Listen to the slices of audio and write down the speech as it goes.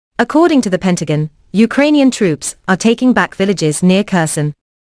According to the Pentagon, Ukrainian troops are taking back villages near Kherson.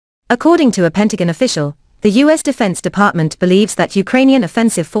 According to a Pentagon official, the U.S. Defense Department believes that Ukrainian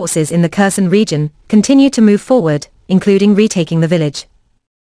offensive forces in the Kherson region continue to move forward, including retaking the village.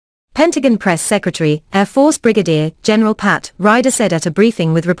 Pentagon Press Secretary, Air Force Brigadier General Pat Ryder said at a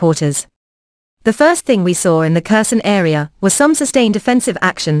briefing with reporters, "The first thing we saw in the Kherson area was some sustained offensive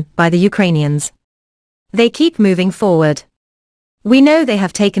action by the Ukrainians. They keep moving forward. We know they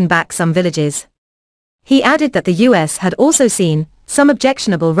have taken back some villages." He added that the U.S. had also seen some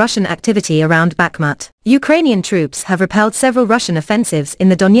objectionable Russian activity around Bakhmut. Ukrainian troops have repelled several Russian offensives in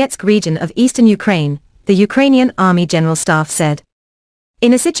the Donetsk region of eastern Ukraine, the Ukrainian Army General Staff said.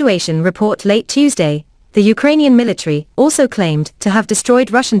 In a situation report late Tuesday, the Ukrainian military also claimed to have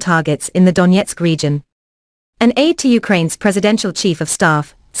destroyed Russian targets in the Donetsk region. An aide to Ukraine's presidential chief of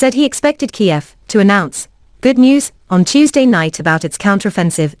staff said he expected Kiev to announce good news on Tuesday night about its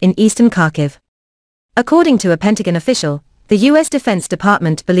counteroffensive in eastern Kharkiv. According to a Pentagon official, the U.S. Defense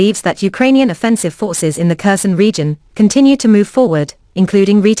Department believes that Ukrainian offensive forces in the Kherson region continue to move forward,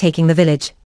 including retaking the village.